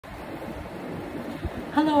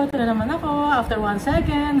Hello, ito na naman ako after 1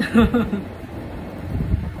 second.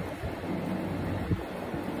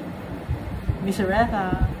 Miss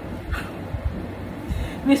Aretha.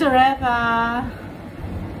 Miss Aretha.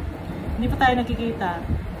 Hindi pa tayo nagkikita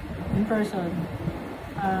in person.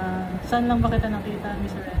 Saan lang ba kita nakita,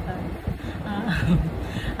 Miss Aretha?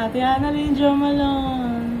 Ate Annalyn, Jo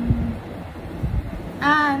Malone.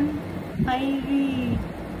 Ann, Ivy.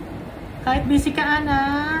 Kahit busy ka, Ana.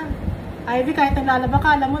 Ivy, kahit naglalaba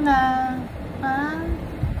ka, alam mo na. Ha?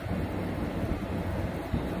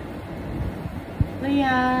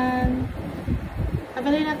 Lian.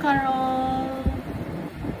 Avelina Carol.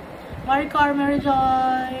 Maricar, Mary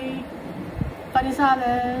Joy.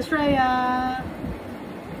 Panisales, Rhea.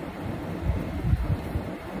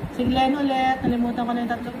 Si Glenn ulit. Nalimutan ko na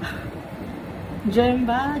yung tatlo. Jem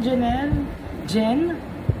ba? Janelle? Jen?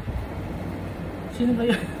 Sino ba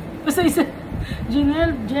yun? Basta isa.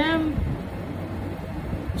 Janelle, Jem.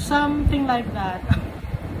 Something like that.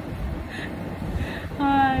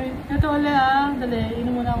 Ay, ito ulit Dali,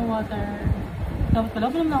 inom muna akong water. Dapat pala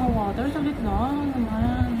pa naman akong water. Saglit lang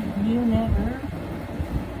naman. You never.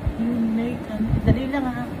 You make an... Dali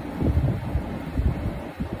lang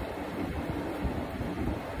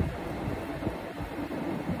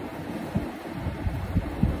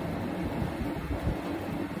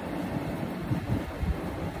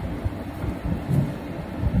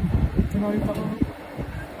Tinulit ako.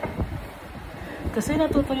 Kasi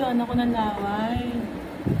natutuyuan ako ng laway.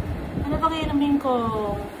 Ano bang inumin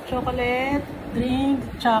ko? Chocolate, drink,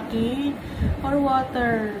 chucky, or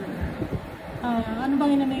water? Ano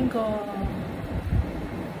bang inumin ko?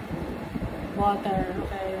 Water.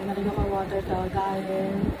 Okay, narinig ko water to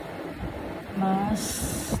dahil mas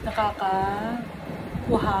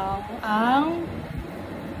nakaka-uhaw ang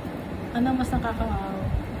mas nakaka-uhaw?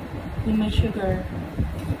 Yung may sugar.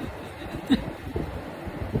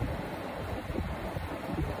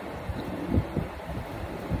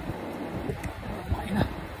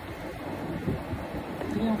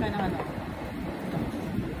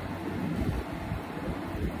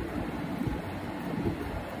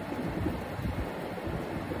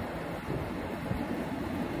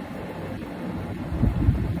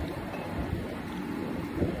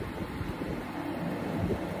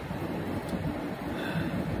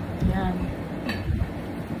 Yan.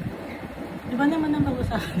 Iba naman ang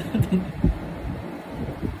pag-usapan natin.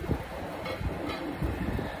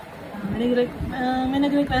 May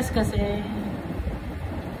nag-request kasi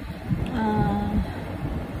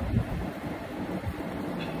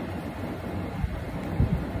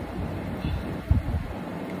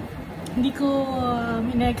hindi ko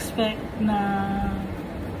ina-expect na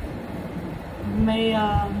may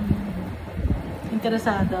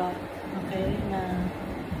interesado, okay, na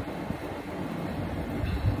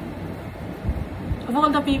of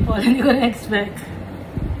all the people, hindi ko na-expect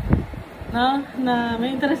no? Na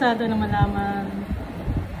may interesado na malaman.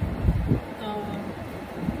 So,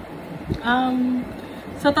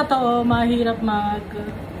 sa totoo, mahirap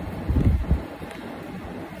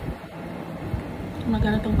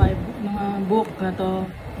ano tong vibe, mga book na to,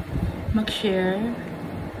 mag-share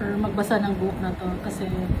or magbasa ng book na to kasi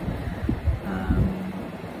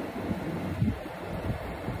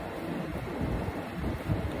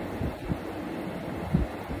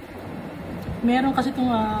meron kasi itong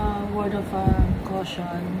word of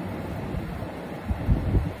caution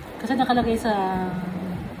kasi nakalagay sa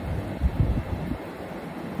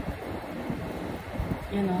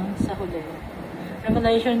sa huli,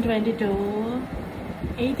 Revelation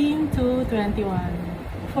 22:18-21.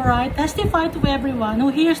 For I testify to everyone who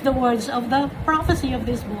hears the words of the prophecy of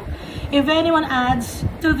this book. If anyone adds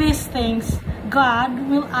to these things, God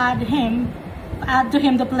will add to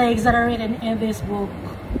him the plagues that are written in this book.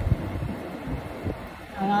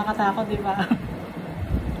 Nakakatakot, di ba?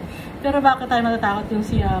 Pero bakit tayo matatakot yung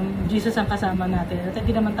si Jesus ang kasama natin? At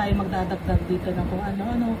hindi naman tayo magdadagdag dito ng kung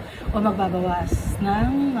ano-ano o magbabawas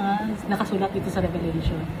ng nakasulat dito sa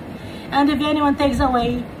Revelation. And if anyone takes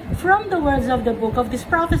away from the words of the book of this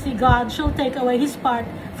prophecy, God shall take away his part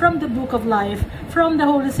from the book of life, from the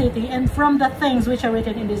holy city, and from the things which are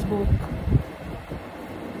written in this book.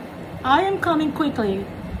 I am coming quickly.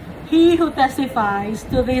 He who testifies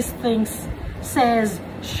to these things says,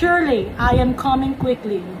 surely I am coming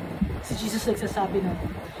quickly. Si Jesus nagsasabi na,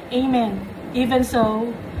 Amen. Even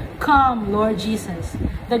so, come, Lord Jesus.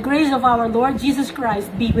 The grace of our Lord Jesus Christ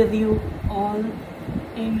be with you all.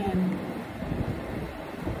 Amen.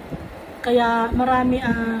 Kaya marami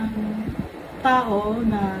ang tao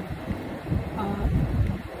na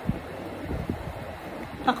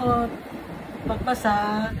takot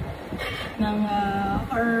magbasa ng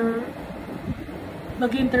or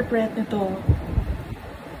mag-interpret nito.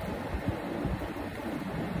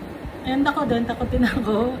 And ako din, takot din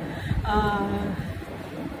ako.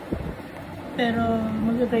 Pero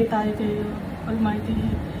mag-pray tayo kay Almighty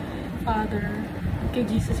Father, kay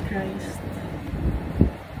Jesus Christ.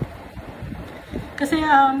 Kasi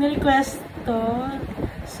ni-request to,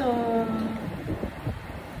 so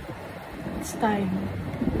it's time.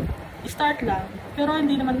 Start lang. Pero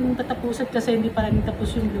hindi naman tatapusan kasi hindi pa rin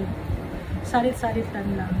tapos yung loop. Salit-salit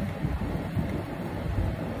lang.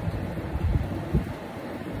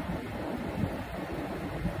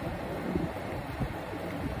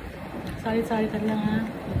 Salit-salitan lang ha.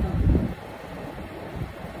 Ito.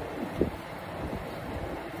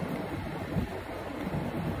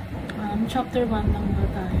 Chapter 1 lang muna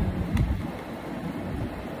tayo.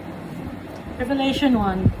 Revelation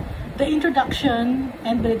 1. The introduction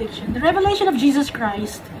and benediction. The revelation of Jesus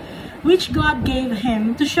Christ, which God gave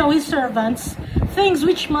him to show his servants things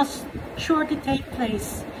which must surely take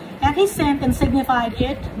place. And he sent and signified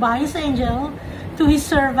it by his angel to his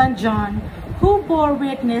servant John, who bore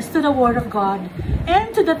witness to the word of God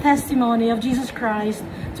and to the testimony of Jesus Christ,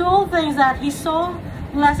 to all things that he saw.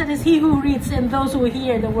 Blessed is he who reads and those who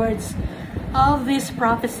hear the words of this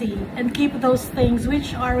prophecy and keep those things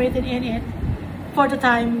which are written in it, for the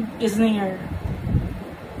time is near.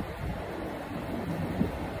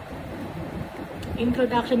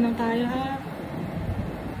 Introduction lang tayo ha.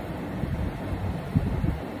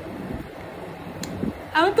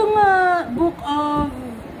 Itong book of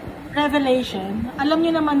Revelation, alam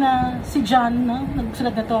niyo naman na si John, no?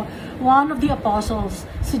 Nagsulat na to, one of the apostles,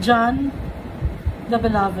 si John the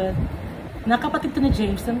Beloved, na kapatid to ni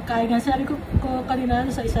James. Kaya nga sinabi ko kanina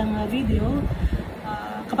sa isang video,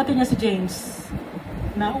 kapatid niya si James,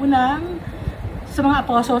 na unang sa mga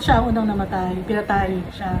apostles, siya ang unang namatay, pinatay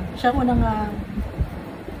siya. Siya ang unang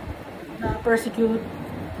na-persecute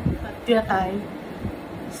at pinatay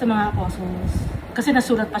sa mga apostles. Kasi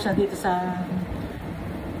nasulat pa siya dito sa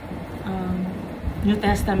New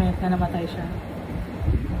Testament na namatay siya.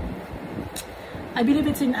 I believe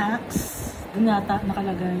it's in Acts, dun nata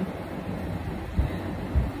nakalagay.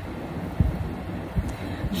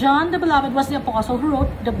 John the Beloved was the apostle who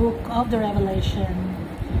wrote the book of the Revelation.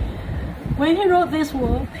 When he wrote this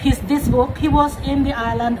book, he was in the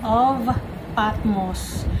island of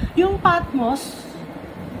Patmos. Yung Patmos,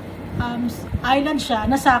 island siya,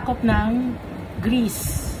 nasakop ng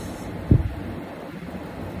Greece.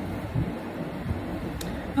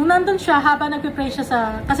 Nung nandun siya, habang nagpipray siya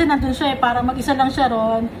kasi nandun siya parang mag-isa lang siya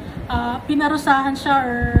ron, pinarusahan siya or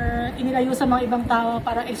inilayo sa mga ibang tao,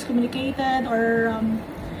 parang excommunicated or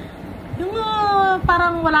yung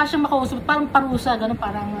parang wala siyang makausap, parang parusa, ganun,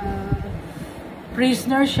 parang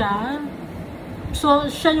prisoner siya. So,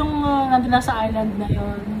 siya yung nandun na sa island na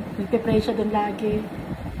yon, nagpipray siya dun lagi.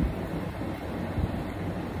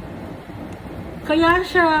 Kaya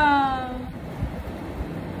siya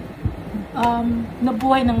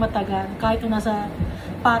nabuhay ng matagal. Kahit nasa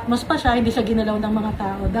Patmos pa siya, hindi siya ginalaw ng mga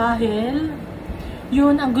tao. Dahil,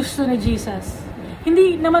 yun ang gusto ni Jesus.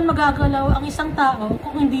 Hindi naman magagalaw ang isang tao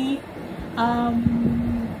kung hindi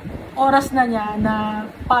oras na niya na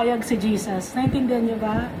payag si Jesus. Naintindihan niyo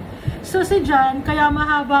ba? So si John, kaya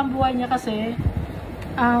mahaba ang buhay niya kasi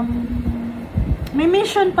may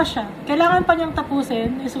mission pa siya. Kailangan pa niyang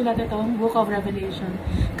tapusin isulat itong Book of Revelation.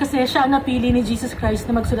 Kasi siya ang napili ni Jesus Christ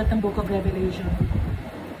na magsulat ng Book of Revelation.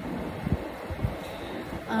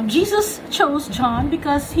 Jesus chose John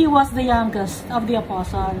because he was the youngest of the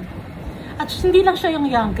apostle. At hindi lang siya yung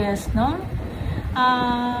youngest, no?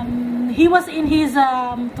 He was in his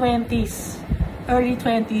 20s, early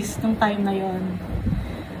 20s nung time na yon,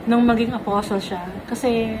 nung maging apostle siya.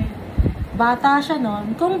 Kasi bata siya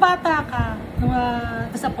noon. Kung bata ka, nung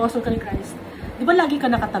as apostle ka ni Christ, di ba lagi ka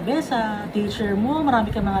nakatabi sa teacher mo, marami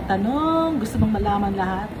ka mga tanong, gusto mong malaman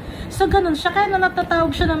lahat. So ganun siya, kaya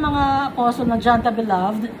natatawag siya ng mga apostle na John the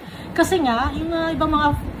Beloved. Kasi nga, yung ibang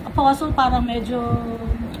mga apostle parang medyo,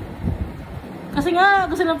 kasi nga,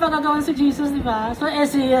 gusto nang pagagawan si Jesus, di ba? So,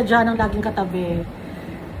 si John ang laging katabi.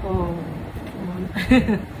 Oh.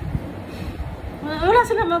 Wala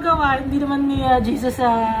silang magawa. Hindi naman ni Jesus,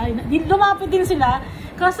 lumapit din sila.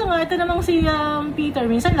 Kaso nga, ito namang si Peter,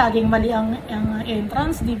 minsan laging mali ang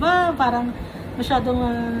entrance, di ba? Parang masyadong,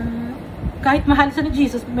 kahit mahal sa ni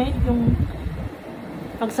Jesus, yung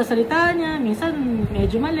pagsasalita niya, minsan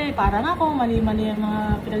medyo mali. Parang ako, mali-mali ang mga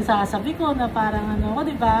pinagsasabi ko na parang ano ko,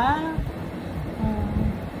 di ba?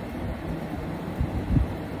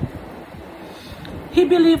 He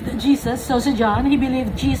believed Jesus, so si John, he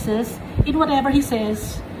believed Jesus in whatever he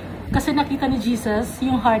says. Kasi nakita ni Jesus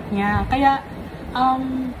yung heart niya. Kaya,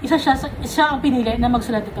 siya ang pinili na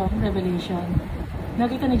magsulat itong Revelation.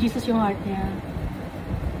 Nakita ni Jesus yung heart niya.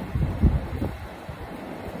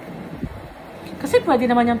 Kasi pwede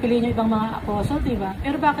naman niyang piliin yung ibang mga apostle, diba?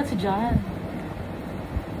 Pero bakit si John?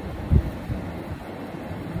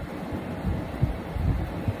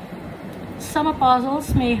 Some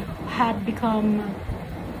apostles may had become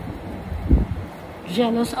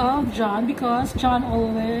jealous of John because John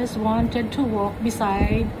always wanted to walk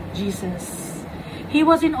beside Jesus. He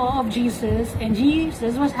was in awe of Jesus, and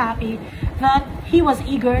Jesus was happy that he was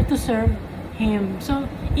eager to serve him. So,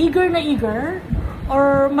 eager na eager,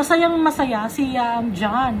 or masayang masaya si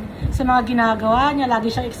John sa mga ginagawa niya. Lagi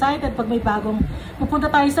siya excited pag may bagong pupunta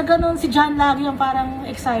tayo sa ganun. Si John lagi ang parang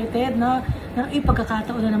excited, no? Na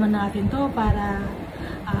ipagkakataon na naman natin to para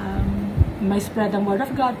may spread ang word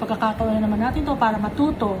of God. Pagkakataon na naman natin to para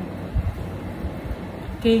matuto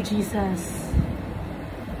kay Jesus.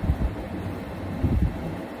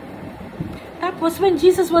 Tapos, when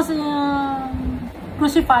Jesus was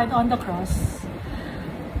crucified on the cross,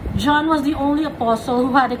 John was the only apostle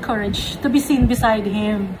who had the courage to be seen beside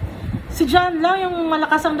him. Si John lang yung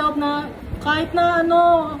malakas ang loob na kahit na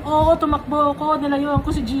oo, tumakbo ako, nilayuan ko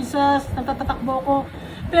si Jesus, nagtatatakbo ko.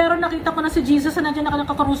 Pero nakita ko na si Jesus na nandiyan na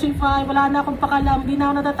naka-crucify, wala na akong pakalam, hindi na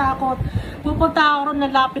ako natatakot. Pupunta ako ron,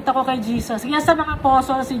 nalapit ako kay Jesus. Kaya sa mga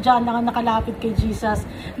apostle, si John lang ang nakalapit kay Jesus.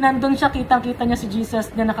 Nandun siya, kitang-kita niya si Jesus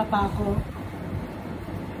na nakapako.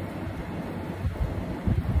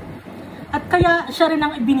 At kaya siya rin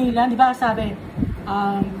ang ibinilan, di ba? Sabi,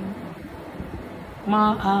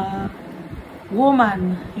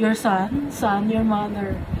 woman, your son, your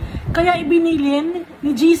mother. Kaya ibinilin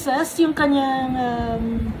ni Jesus yung kanyang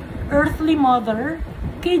earthly mother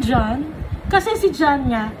kay John. Kasi si John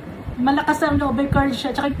niya, malakas ang loob, courage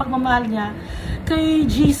siya, tsaka yung pagmamahal niya kay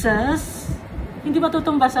Jesus, hindi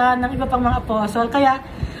matutumbasan ng iba pang mga apostle. Kaya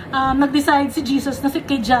nag-decide si Jesus na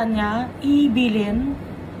kay John niya ibilin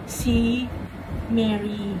si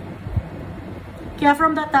Mary. Kaya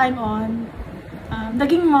from that time on,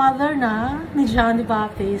 naging mother na ni John the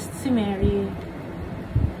Baptist si Mary.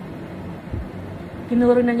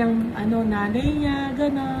 Tinuro na niyang nanay niya,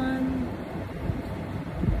 ganon.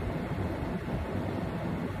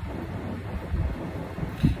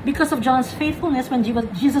 Because of John's faithfulness when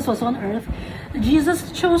Jesus was on earth, Jesus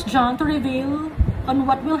chose John to reveal on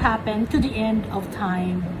what will happen to the end of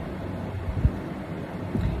time.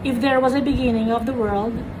 If there was a beginning of the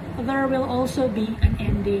world, there will also be an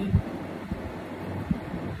ending.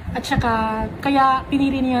 At saka, kaya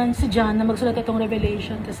pinili niyan si John na magsulat itong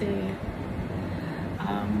Revelation kasi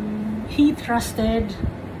he trusted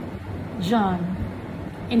John,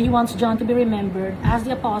 and he wants John to be remembered as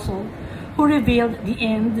the apostle who revealed the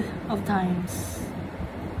end of times.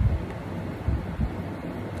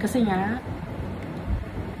 Kasi nga,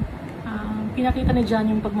 pinakita ni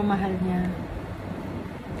John yung pagmamahal niya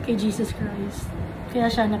kay Jesus Christ.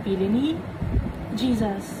 Kaya siya napili ni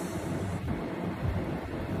Jesus.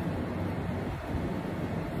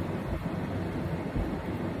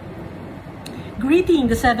 Greeting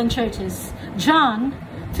the 7 churches. John,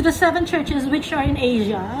 to the 7 churches which are in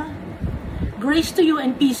Asia, grace to you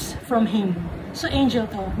and peace from him. So, angel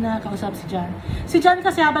to, na kausap si John. Si John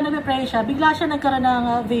kasi habang nagpipray siya, bigla siya nagkaroon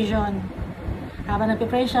ng vision. Habang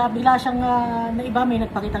nagpipray siya, bigla siyang na iba may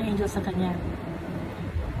nagpakitang angel sa kanya.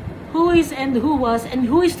 Who is and who was and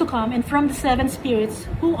who is to come, and from the 7 spirits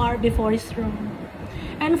who are before his throne.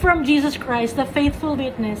 And from Jesus Christ, the faithful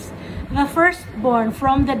witness, the firstborn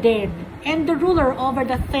from the dead, and the ruler over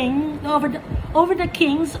the kings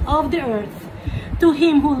of the earth, to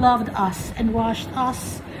him who loved us and washed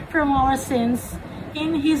us from our sins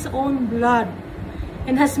in his own blood,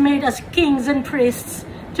 and has made us kings and priests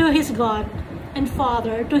to his God and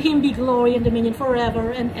Father. To him be glory and dominion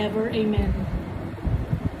forever and ever. Amen.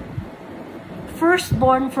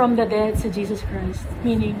 Firstborn from the dead si Jesus Christ.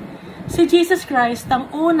 Meaning, si Jesus Christ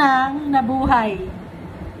ang unang nabuhay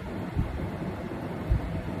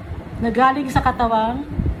na galing sa katawang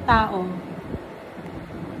tao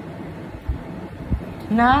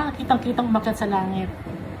na kitang-kitang umakyat sa langit.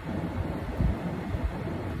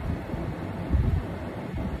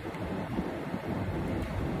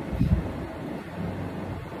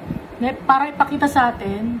 Para ipakita sa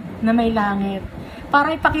atin na may langit.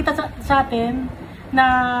 Para ipakita sa atin na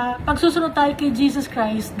pagsusunod tayo kay Jesus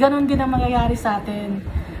Christ, ganun din ang mangyayari sa atin.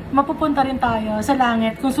 Mapupunta rin tayo sa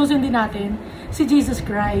langit kung susundin natin si Jesus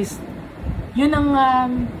Christ. Yun ang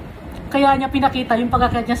kaya niya pinakita yung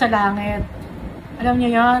pag-akyat niya sa langit. Alam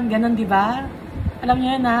niyo yun? Ganun, di ba? Alam niyo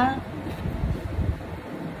yun, ha?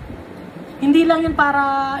 Hindi lang yun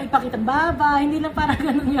para ipakita baba, hindi lang para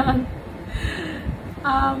ganun yun.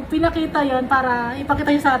 Pinakita yon para ipakita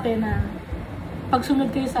niya sa atin na pag sunod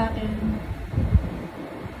kayo sa akin,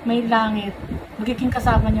 may langit. Magiging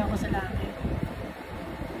kasama niyo ako sa langit.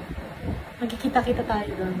 Magkikita-kita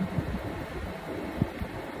tayo doon.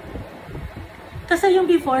 Kasi yung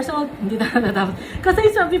before sa Old, hindi na dapat.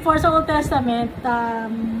 Kasi sa before sa Old Testament,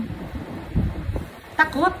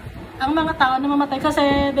 takot ang mga tao na mamatay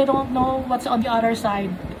kasi they don't know what's on the other side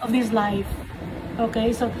of this life.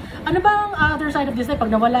 Okay? So, ano ba ang other side of this life?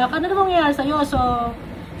 Pag nawala ka, ano na mangyayari sa'yo? So,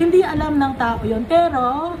 hindi alam ng tao yun.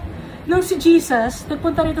 Pero, nung si Jesus,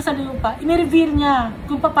 nagpunta rito sa lupa, inireveal niya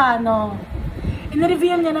kung paano.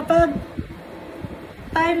 Inireveal niya na pag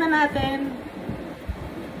time na natin,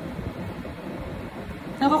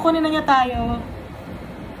 nakukunin na niya tayo,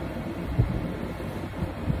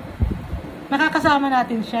 makakasama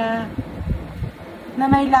natin siya, na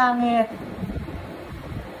may langit,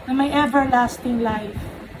 na may everlasting life.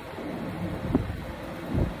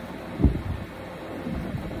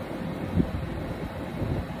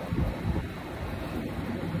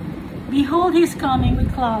 Behold, he is coming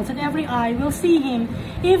with clouds, and every eye will see him,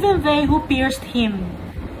 even they who pierced him.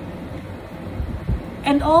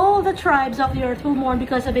 And all the tribes of the earth will mourn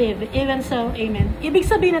because of him. Even so, amen. Ibig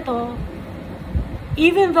sabihin nito,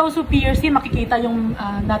 even those who pierced him, makikita yung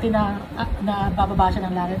natin na bababa siya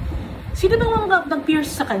ng langit. Sino bang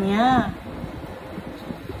nag-pierce sa kanya?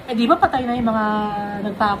 Eh di ba patay na yung mga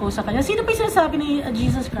nagpako sa kanya? Sino pa yung sinasabi ni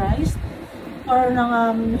Jesus Christ? Or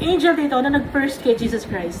ng angel dito na nag-pierce kay Jesus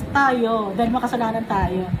Christ? Tayo, dahil makasalanan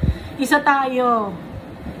tayo. Isa tayo.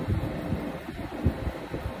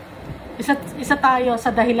 Isa tayo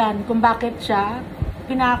sa dahilan kung bakit siya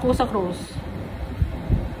pinako sa cross.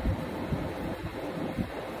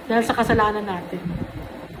 Dahil sa kasalanan natin.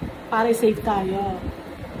 Para i-save tayo.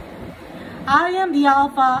 I am the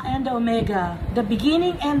Alpha and the Omega, the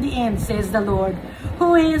beginning and the end, says the Lord,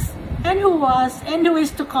 who is, and who was, and who is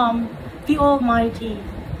to come, the Almighty.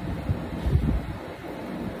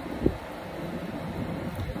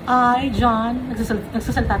 I, John,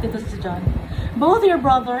 nagsasalita dito si John, both your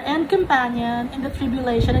brother and companion in the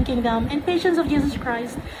tribulation and kingdom and patience of Jesus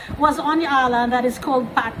Christ, was on the island that is called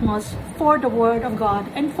Patmos for the word of God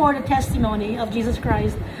and for the testimony of Jesus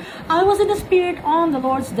Christ. I was in the Spirit on the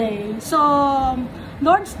Lord's Day. So,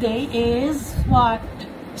 Lord's Day is what?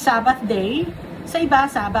 Sabbath day. Sa iba,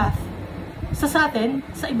 Sabbath. Sa atin,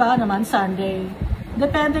 sa iba naman, Sunday.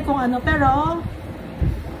 Depende kung ano, pero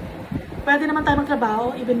pwede naman tayo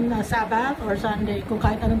magtrabaho, even Sabbath or Sunday, kung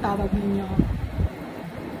kahit anong tawag ninyo.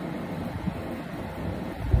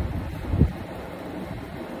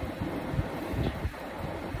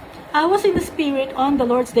 I was in the Spirit on the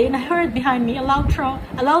Lord's Day, and I heard behind me a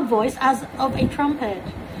loud voice as of a trumpet,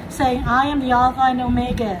 saying, I am the Alpha and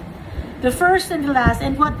Omega, the first and the last,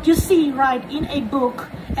 and what you see write in a book,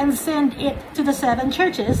 and send it to the 7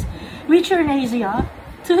 churches, which are in Asia,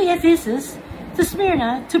 to Ephesus, to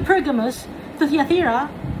Smyrna, to Pergamos, to Thyatira,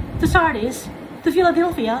 to Sardis, to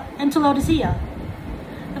Philadelphia, and to Laodicea.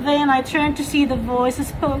 Then I turned to see the voice that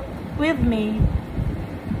spoke with me,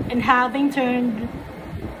 and having turned,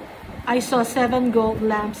 I saw 7 gold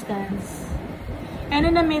lampstands. And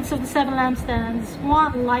in the midst of the 7 lampstands,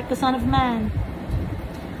 one like the Son of Man.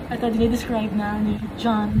 Ito, dinidescribe na ni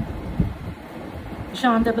John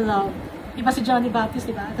the Beloved. Iba si John the Baptist,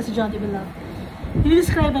 diba? Ito si John the Beloved.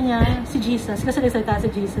 Dinidescribe niya si Jesus, kasi nagsalita si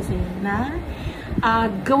Jesus na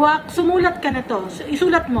sumulat ka na to.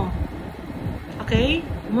 Isulat mo. Okay?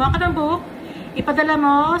 Gumawa ka ng book, ipadala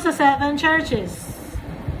mo sa 7 churches.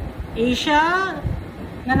 Asia,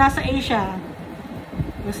 na nasa Asia.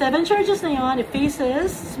 Yung 7 churches na yun,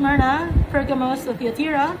 Ephesus, Smyrna, Pergamos,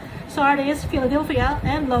 Thyatira, Sardis, Philadelphia,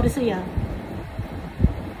 and Laodicea.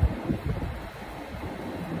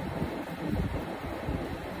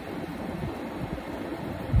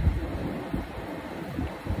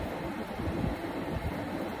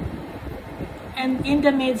 And in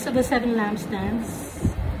the midst of the 7 lampstands,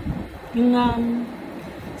 yung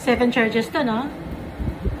 7 churches to, no?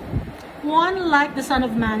 One like the Son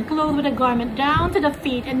of Man, clothed with a garment down to the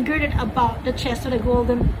feet and girded about the chest with a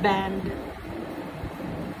golden band.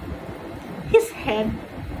 His head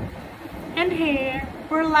and hair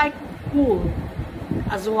were like wool,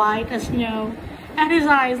 as white as snow, and his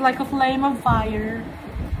eyes like a flame of fire.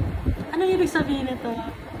 Ano ibig sabihin nito?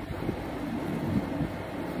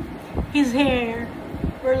 His hair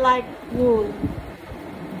were like wool.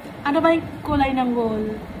 Ano ba yung kulay ng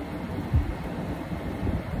wool?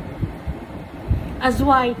 As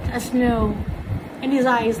white as snow, and his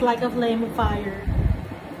eyes like a flame of fire.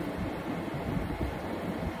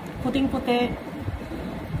 Puting-puti,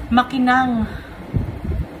 makinang.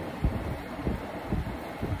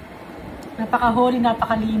 Napaka-holy,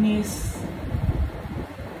 napakalinis.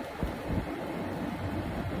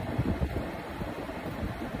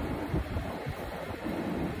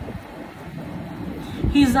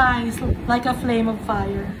 His eyes like a flame of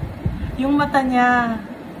fire. Yung mata niya,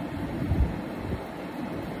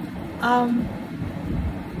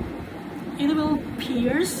 it will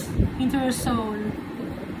pierce into your soul.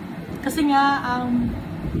 Kasi nga,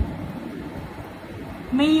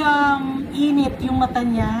 may init yung mata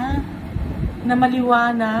niya na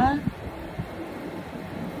maliwanag,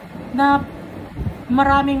 na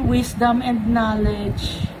maraming wisdom and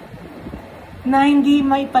knowledge na hindi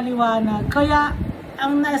may paliwanag. Kaya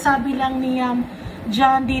ang nasabi lang ni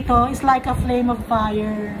John dito is like a flame of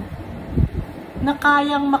fire na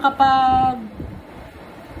kayang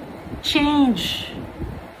makapag-change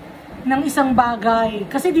ng isang bagay.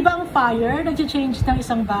 Kasi di ba ang fire nag-change ng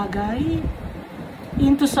isang bagay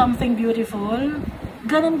into something beautiful?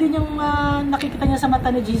 Ganon din yung nakikita niya sa mata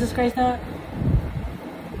ni Jesus Christ, na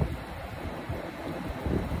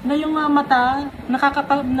yung mata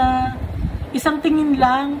na isang tingin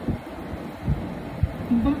lang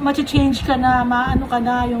ma-change ka na, maano ka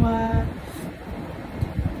na, yung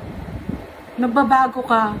nagbabago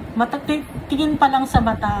ka, tingin pa lang sa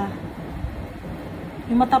mata,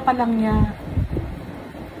 yung mata pa lang niya.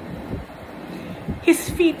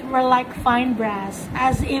 His feet were like fine brass,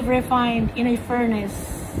 as if refined in a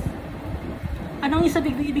furnace. Anong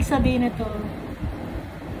ibig sabihin nito?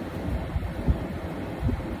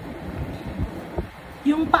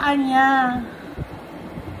 Yung paa niya,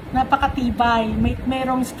 napakatibay,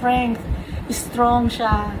 mayroong strength, strong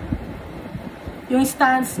siya. Yung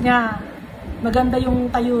stance niya, maganda yung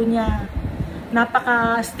tayo niya,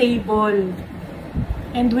 napaka-stable,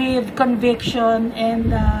 and with conviction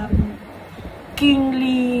and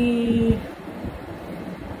kingly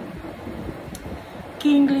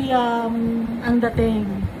ang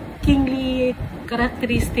dating, kingly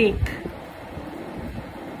characteristic.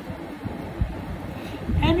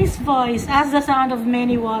 And his voice as the sound of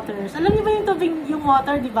many waters. Alam niyo ba yung tubig, yung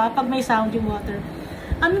water, di ba? Pag may sound yung water.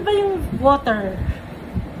 Ano ba yung water?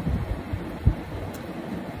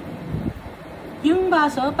 Yung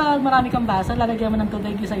baso, pag marami kang baso, lalagyan mo ng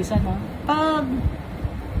tubig isa-isa, no?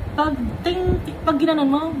 Pag ginanon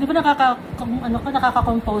mo, di ba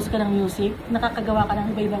nakaka-compose ka ng music, nakakagawa ka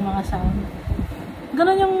ng iba-ibang mga sound.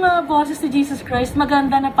 Ganon yung boses ni Jesus Christ,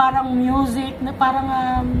 maganda na parang music, na parang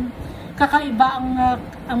kakaiba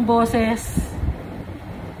ang boses.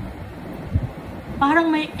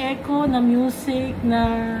 Parang may echo na music na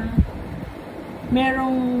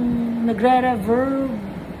merong nagre-reverb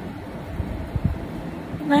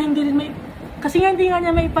na hindi rin may, kasi nga hindi nga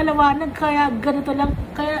niya may paliwanag, kaya ganito lang,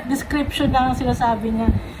 kaya description lang ang sinasabi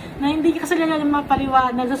niya, na hindi kasi niya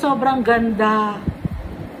mapaliwanag sa sobrang ganda,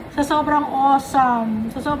 sa sobrang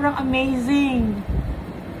awesome, sa sobrang amazing.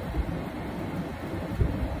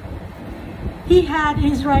 He had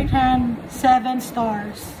in his right hand 7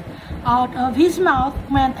 stars. Out of his mouth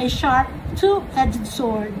went a sharp, two-edged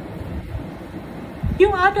sword.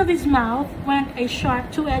 Yung out of his mouth went a sharp,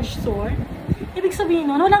 two-edged sword. Ibig sabihin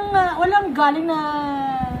nun, walang galing na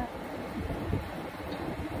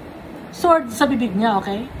sword sa bibig niya,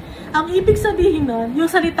 okay? Ang ibig sabihin nun, yung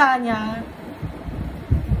salita niya,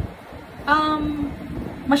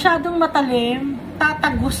 masyadong matalim,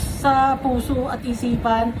 tatagos sa puso at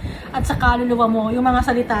isipan at sa kaluluwa mo yung mga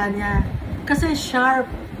salita niya. Kasi sharp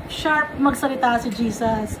magsalita si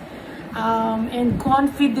Jesus. And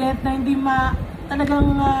confident na hindi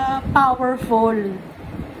talagang powerful.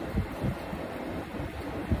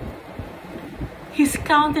 His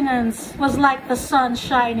countenance was like the sun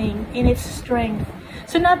shining in its strength.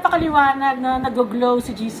 So napakaliwanag na nag-glow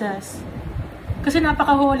si Jesus. Kasi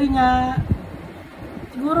napaka-holy niya.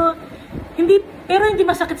 Siguro, pero hindi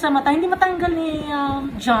masakit sa mata. Hindi matanggal ni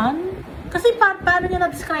John. Kasi paano niya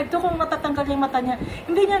na-describe to kung matatanggal yung mata niya?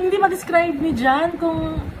 Hindi ma-describe ni John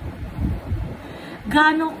kung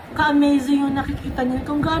gaano ka-amazing yung nakikita niya.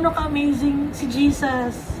 Kung gaano ka-amazing si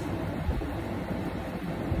Jesus.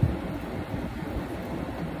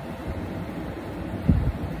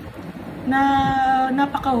 Na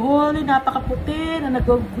napaka-holy, napaka-puti, na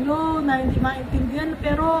nag-glow, na hindi maintindihan,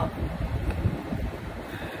 pero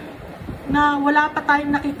na wala pa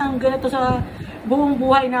tayong nakitang ganito sa buong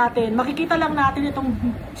buhay natin. Makikita lang natin itong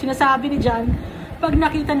sinasabi ni John pag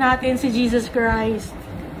nakita natin si Jesus Christ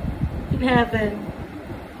in heaven.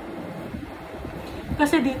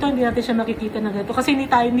 Kasi dito hindi natin siya makikita na ganito. Kasi hindi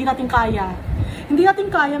natin kaya. Hindi natin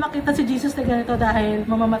kaya makita si Jesus na ganito dahil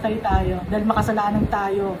mamamatay tayo. Dahil makasalanan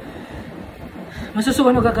tayo.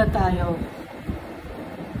 Masusunog agad tayo.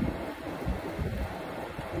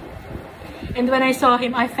 And when I saw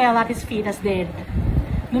him, I fell at his feet as dead.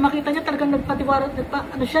 Nung makita niya, talagang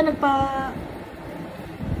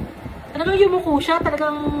talagang yumuko siya,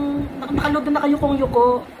 talagang nakalod na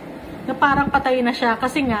nakayukong-yuko, na parang patay na siya.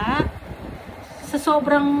 Kasi nga, sa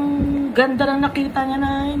sobrang ganda ng nakita niya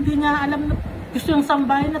na hindi niya alam na gusto yung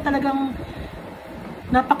sambahin, na talagang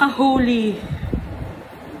napaka-holy.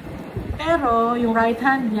 Pero, yung right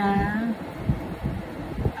hand niya,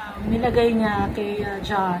 nilagay niya kay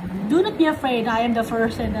John. Do not be afraid, I am the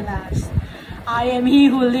first and the last. I am he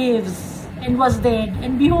who lives and was dead,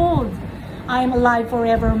 and behold, I am alive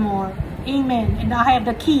forevermore. Amen. And I have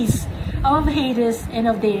the keys of Hades and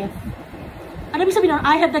of death. Ano ibig sabihin nun?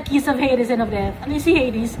 I have the keys of Hades and of death. Ano yung si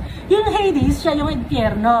Hades? Yung Hades, siya yung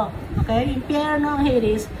impyerno. Okay? Impyerno ang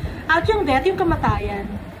Hades. At yung death, yung kamatayan.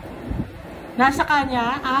 Nasa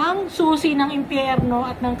kanya ang susi ng impyerno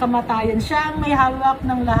at ng kamatayan. Siya ang may hawak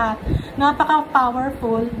ng lahat.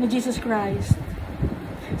 Napaka-powerful ni Jesus Christ.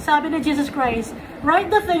 Sabi ni Jesus Christ, write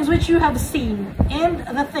the things which you have seen, and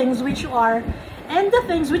the things which are, and the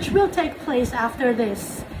things which will take place after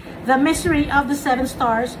this. The mystery of the 7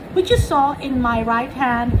 stars, which you saw in my right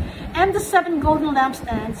hand, and the 7 golden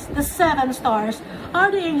lampstands. The 7 stars are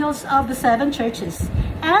the angels of the 7 churches,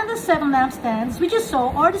 and the 7 lampstands, which you saw,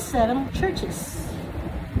 are the 7 churches.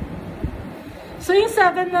 So yung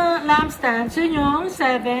 7 lampstands, yun yung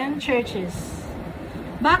 7 churches.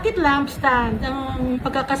 Bakit lampstand ang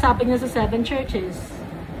pagkakasabi niya sa 7 churches?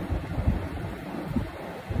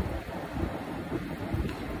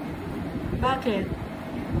 Bakit?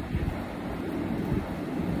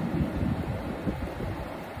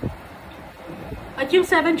 At yung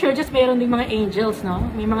 7 churches, mayroon din mga angels, no?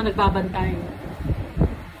 May mga nagbabantay.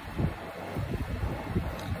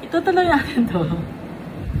 Ito tuloy natin to.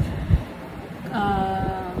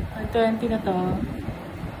 20 na to.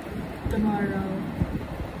 Tomorrow.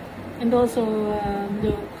 And also,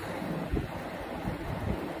 look.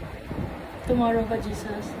 Tomorrow ba,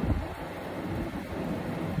 Jesus?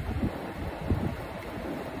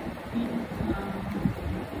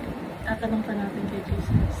 Tatanong pa natin kay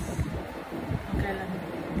Jesus. Okay lang.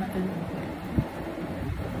 Natin.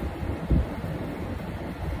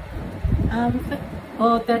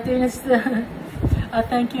 Oh, 30 minutes.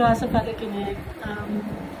 Thank you sa pakikinig.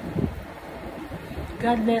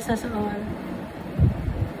 God bless us all.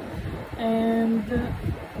 And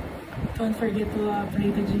don't forget to pray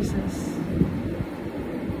to Jesus.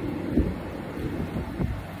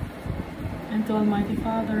 And to Almighty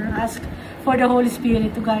Father, ask for the Holy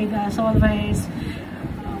Spirit to guide us always.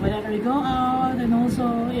 Whenever we go out, and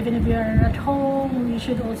also even if we are at home, we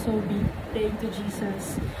should also be praying to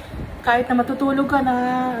Jesus. Kahit na matutulog ka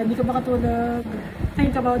na, hindi ka makatulog,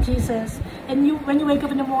 think about Jesus. And when you wake up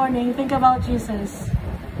in the morning, think about Jesus.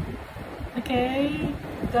 Okay?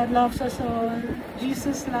 God loves us all.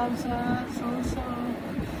 Jesus loves us also.